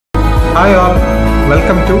Hi all,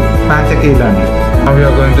 welcome to pantechelearning. Now we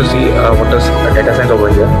are going to see what is a data science over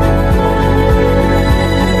here.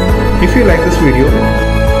 If you like this video,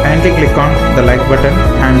 kindly click on the like button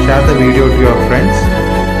and share the video to your friends.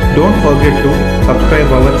 Don't forget to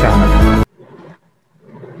subscribe our channel.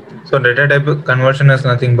 So data type conversion is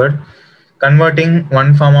nothing but converting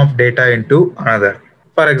one form of data into another.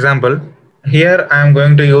 For example, here I am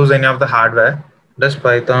going to use any of the hardware. Does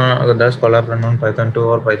Colab run on Python 2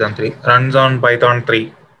 or Python 3? Runs on Python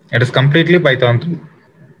 3. It is completely Python 3.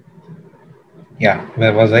 Yeah,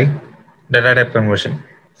 where was I? Data type conversion.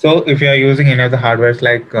 So if you are using any of the hardwares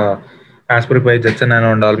like Raspberry Pi, Jetson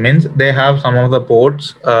and all, means they have some of the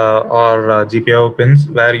ports or GPIO pins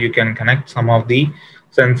where you can connect some of the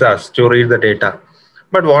sensors to read the data.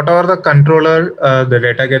 But whatever the controller, the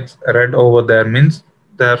data gets read over there, means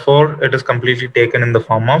therefore it is completely taken in the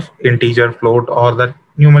form of integer, float, or the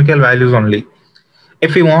numerical values only.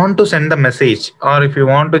 If you want to send the message, or if you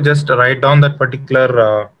want to just write down that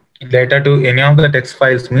particular data to any of the text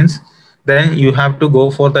files, means then you have to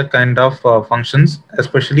go for that kind of functions,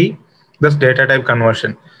 especially this data type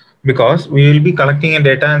conversion, because we will be collecting a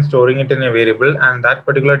data and storing it in a variable, and that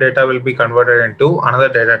particular data will be converted into another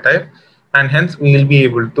data type, and hence we will be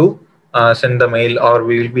able to send the mail, or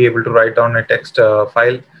we will be able to write down a text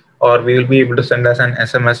file, or we will be able to send us an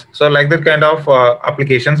SMS. So like that kind of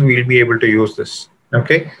applications, we will be able to use this.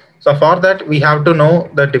 Okay, so for that we have to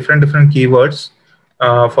know the different keywords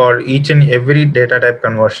for each and every data type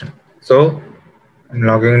conversion. So I'm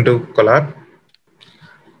logging into Colab.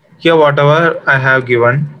 Here whatever I have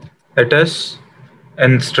given, it is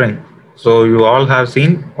in string. So you all have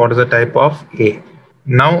seen what is the type of A.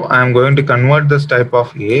 Now I am going to convert this type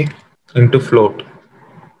of A into float.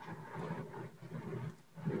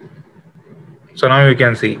 So now you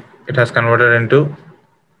can see it has converted into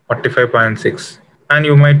 45.6. And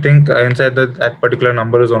you might think inside that particular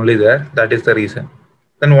number is only there. That is the reason.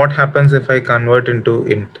 Then what happens if I convert into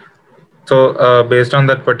int? So based on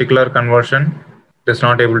that particular conversion, it is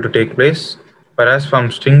not able to take place. Whereas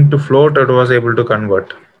from string to float, it was able to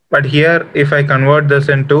convert. But here, if I convert this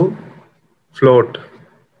into float,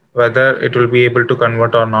 whether it will be able to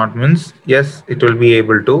convert or not, means yes, it will be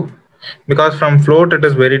able to. Because from float, it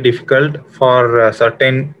is very difficult for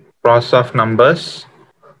certain process of numbers.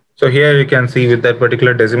 So here you can see with that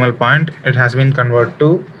particular decimal point, it has been converted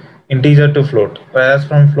to integer to float. Whereas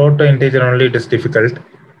from float to integer only, it is difficult.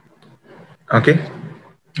 Okay.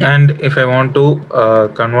 And if I want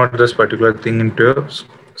to convert this particular thing into a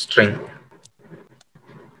string,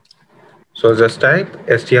 so just type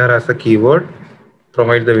str as a keyword,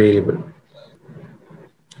 provide the variable.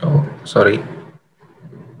 Oh, sorry.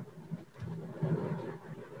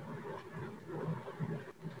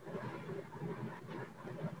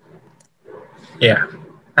 Yeah,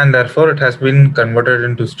 and therefore it has been converted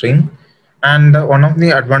into string. And one of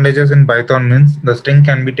the advantages in Python means the string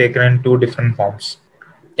can be taken in two different forms,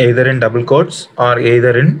 either in double quotes or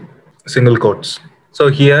either in single quotes. So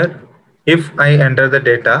here, if I enter the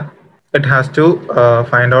data, it has to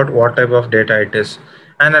find out what type of data it is.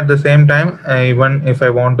 And at the same time, even if I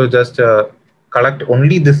want to just collect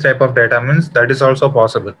only this type of data, means that is also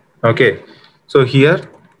possible. Okay, so here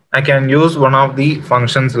I can use one of the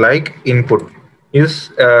functions like input.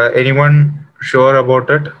 Is anyone sure about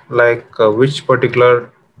it? Like which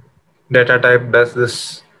particular data type does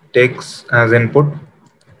this takes as input?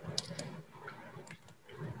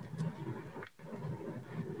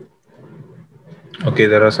 Okay,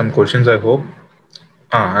 there are some questions, I hope.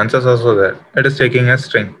 Answers also there. It is taking a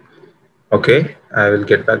string. Okay, I will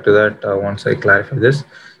get back to that once I clarify this.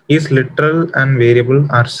 Is literal and variable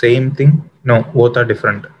are same thing? No, both are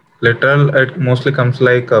different. Literal, it mostly comes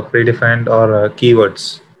like predefined or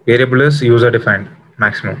keywords. Variable is user defined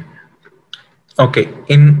maximum. Okay,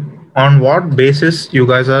 on what basis you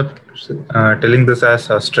guys are telling this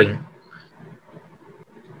as a string?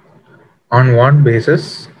 On what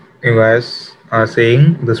basis you guys are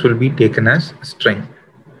saying this will be taken as string?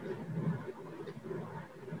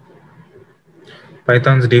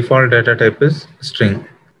 Python's default data type is string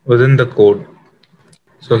within the code.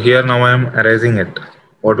 So here now I am erasing it.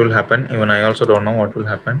 What will happen? Even I also don't know what will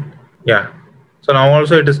happen. Yeah. So now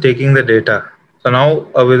also it is taking the data. So now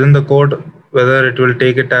within the code, whether it will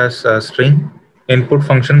take it as a string, input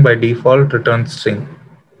function by default returns string.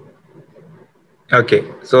 Okay.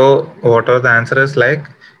 So whatever the answer is, like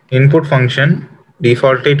input function,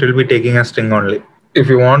 defaultly it will be taking a string only. If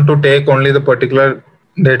you want to take only the particular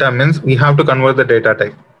data, means we have to convert the data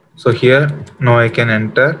type. So here now I can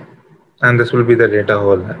enter, and this will be the data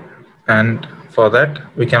holder. And for that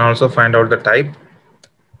we can also find out the type.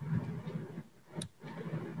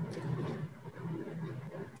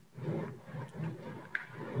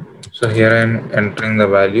 So here I am entering the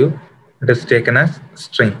value. It is taken as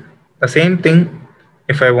string. The same thing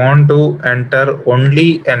if I want to enter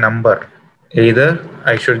only a number, either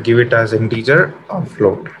I should give it as integer or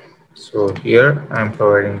float. So here I am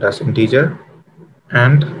providing it as integer.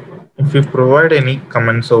 And if you provide any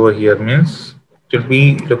comments over here means it will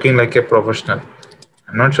be looking like a professional.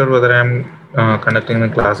 I'm not sure whether I'm conducting the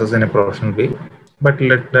classes in a professional way, but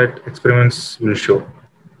let that experiments will show.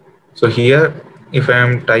 So here, if I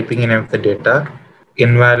am typing in the data,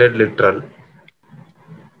 invalid literal.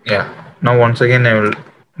 Yeah. Now once again I will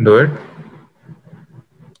do it.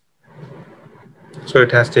 So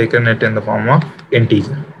it has taken it in the form of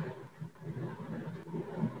integer.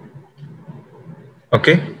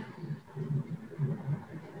 Okay.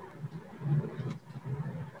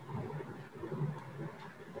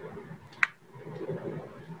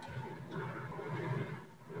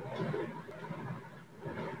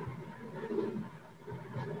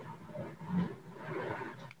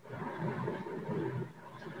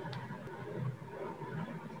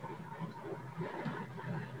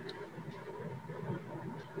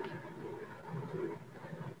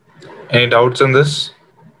 Any doubts in this?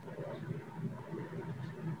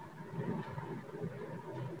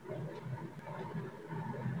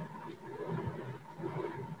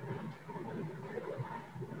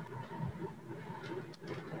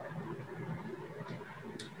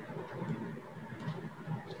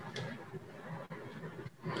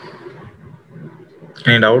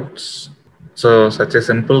 Any doubts? So such a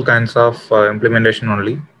simple kinds of implementation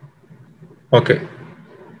only. Okay.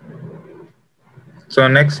 So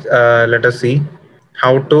next, let us see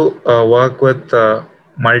how to work with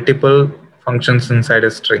multiple functions inside a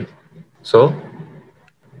string. So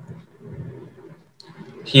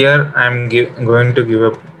here I'm going to give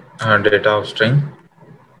a data of string.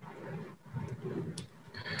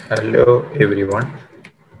 Hello everyone.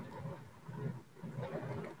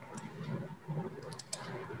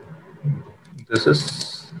 This is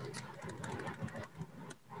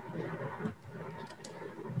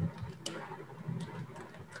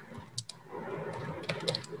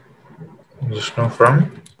Vishnu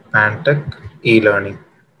from Pantech e-learning.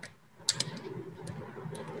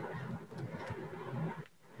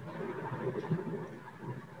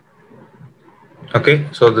 Okay,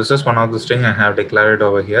 so this is one of the string I have declared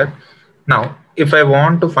over here. Now, if I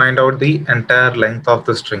want to find out the entire length of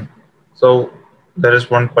the string, so there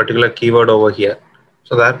is one particular keyword over here.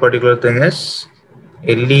 So that particular thing is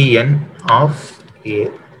len of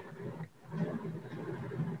a.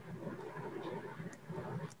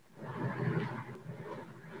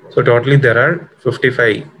 So totally there are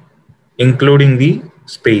 55, including the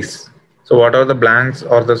space. So what are the blanks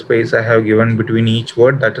or the space I have given between each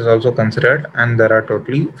word, that is also considered, and there are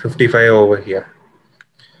totally 55 over here.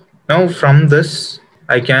 Now from this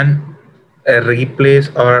I can replace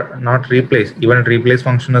or not replace, even replace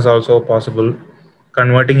function is also possible,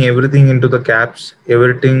 converting everything into the caps,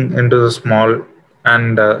 everything into the small,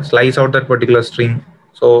 and slice out that particular string.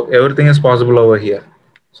 So everything is possible over here.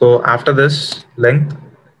 So after this length,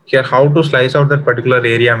 here how to slice out that particular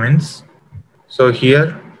area means, so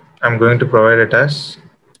here I'm going to provide it as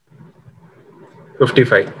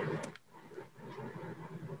 55.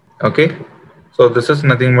 Okay, so this is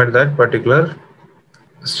nothing but that particular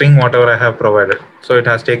string whatever I have provided. So it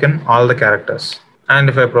has taken all the characters, and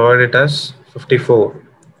if I provide it as 54,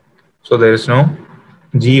 so there is no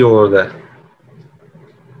G over there.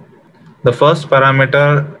 The first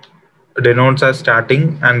parameter denotes as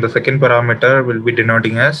starting and the second parameter will be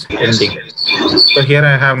denoting as ending. So here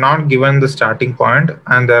I have not given the starting point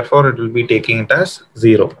and therefore it will be taking it as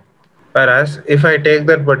 0. Whereas if I take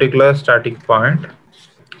that particular starting point,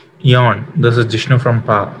 yawn, this is Jishnu from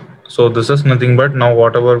Pa. So this is nothing but now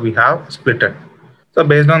whatever we have split it. So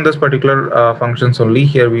based on this particular functions only,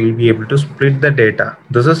 here we will be able to split the data.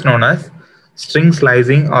 This is known as string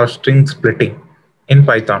slicing or string splitting in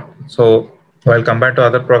Python. So while compared to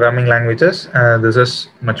other programming languages, this is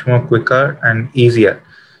much more quicker and easier.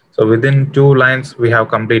 So within 2 lines we have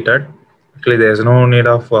completed. Actually, there is no need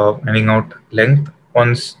of finding out length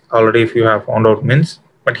once already if you have found out means.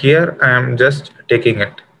 But here I am just taking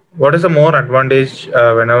it. What is the more advantage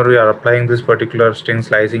whenever we are applying this particular string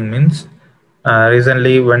slicing means?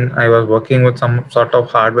 Recently, when I was working with some sort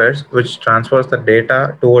of hardwares which transfers the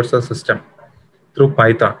data towards the system through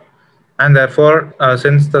Python, and therefore,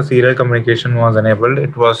 since the serial communication was enabled,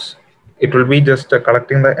 it will be just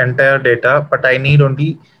collecting the entire data, but I need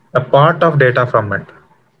only a part of data from it.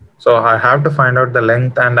 So I have to find out the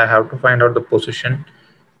length and I have to find out the position,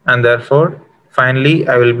 and therefore, finally,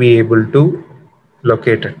 I will be able to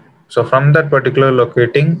locate it. So from that particular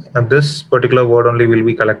locating, this particular word only will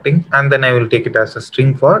be collecting, and then I will take it as a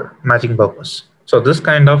string for matching purpose. So this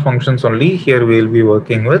kind of functions only here we will be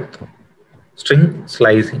working with string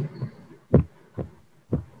slicing.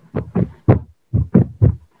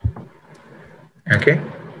 Okay.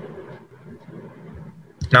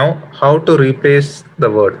 Now how to replace the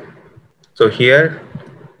word? So here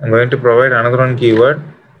I'm going to provide another one keyword,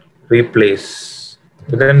 replace,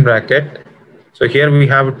 within bracket. So here we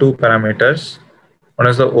have two parameters. One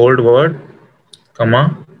is the old word,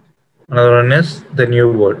 comma, another one is the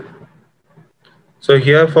new word. So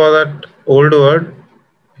here for that old word,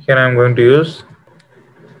 here I am going to use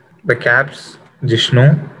the caps Jishnu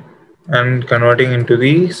and converting into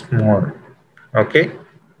the small. Okay,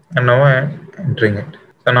 and now I am entering it.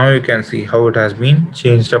 So now you can see how it has been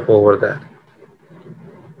changed up over there.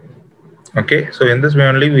 Okay, so in this way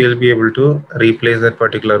only we will be able to replace that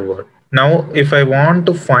particular word. Now if I want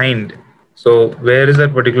to find, so where is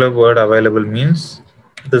that particular word available means,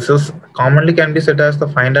 this is commonly can be set as the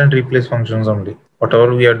find and replace functions only,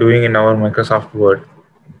 whatever we are doing in our Microsoft Word.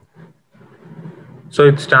 So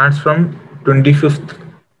it starts from 25th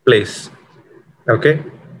place. Okay,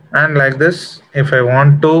 and like this, if I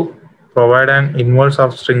want to provide an inverse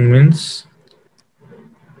of string means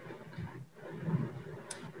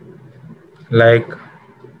like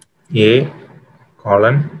a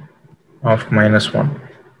colon of -1.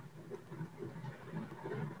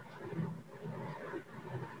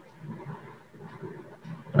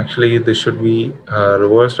 Actually this should be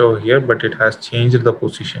reversed over here, but it has changed the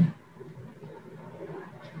position.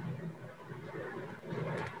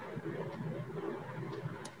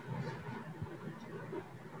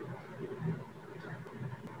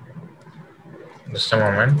 Just a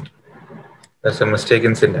moment. There's a mistake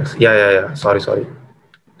in syntax. Yeah. Sorry.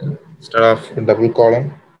 Instead of double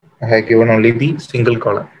column, I have given only the single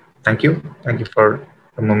column. Thank you for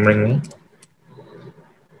remembering me.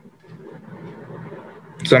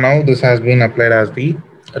 So now this has been applied as the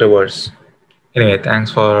reverse. Anyway,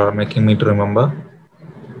 thanks for making me to remember.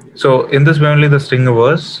 So in this way only the string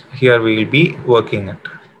reverse, here we will be working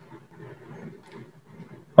it.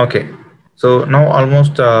 Okay, so now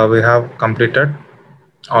almost we have completed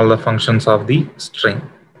all the functions of the string.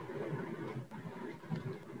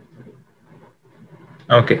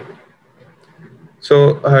 Okay, so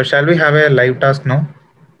shall we have a live task now?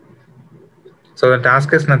 So the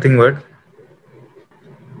task is nothing but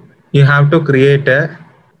you have to create a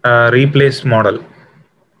replace model.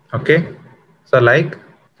 Okay, so like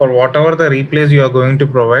for whatever the replace you are going to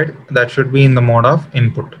provide, that should be in the mode of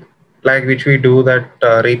input, like which we do that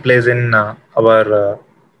replace in our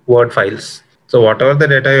Word files. So whatever the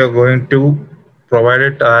data you're going to provide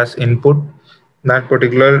it as input, that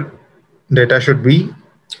particular data should be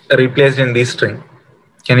replaced in this string.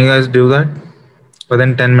 Can you guys do that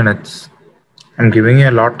within 10 minutes? I'm giving you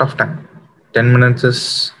a lot of time. 10 minutes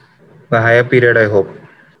is the higher period, I hope.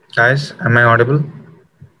 Guys, am I audible?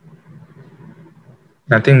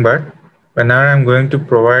 Nothing but whenever I'm going to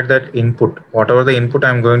provide that input, whatever the input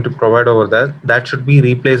I'm going to provide over there, that should be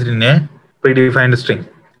replaced in a predefined string.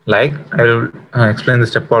 Like I will explain the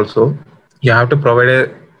step also. You have to provide a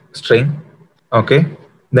string. Okay,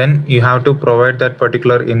 then you have to provide that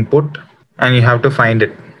particular input and you have to find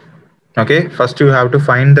it. Okay, first you have to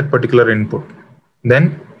find that particular input,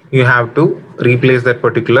 then you have to replace that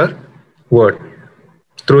particular word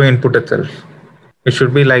through input itself. It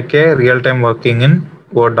should be like a real-time working in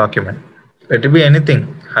Word document. Let it be anything,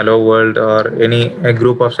 hello world or a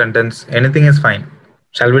group of sentence, anything is fine.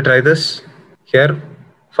 Shall we try this? Here,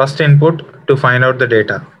 first input to find out the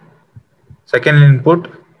data, second input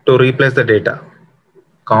to replace the data.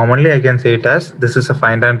 Commonly I can say it as this is a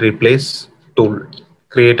find and replace tool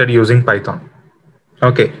created using Python.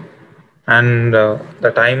 Okay, and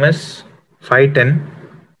the time is 5:10,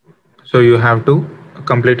 so you have to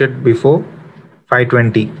complete it before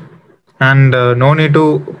 5:20. And no need to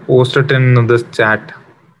post it in this chat.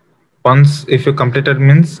 Once if you completed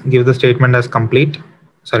means give the statement as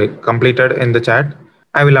completed in the chat.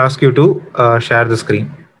 I will ask you to share the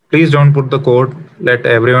screen. Please don't put the code, let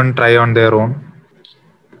everyone try on their own.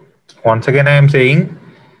 Once again I am saying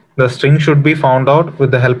the string should be found out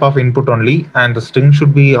with the help of input only, and the string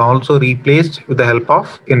should be also replaced with the help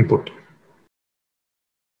of input.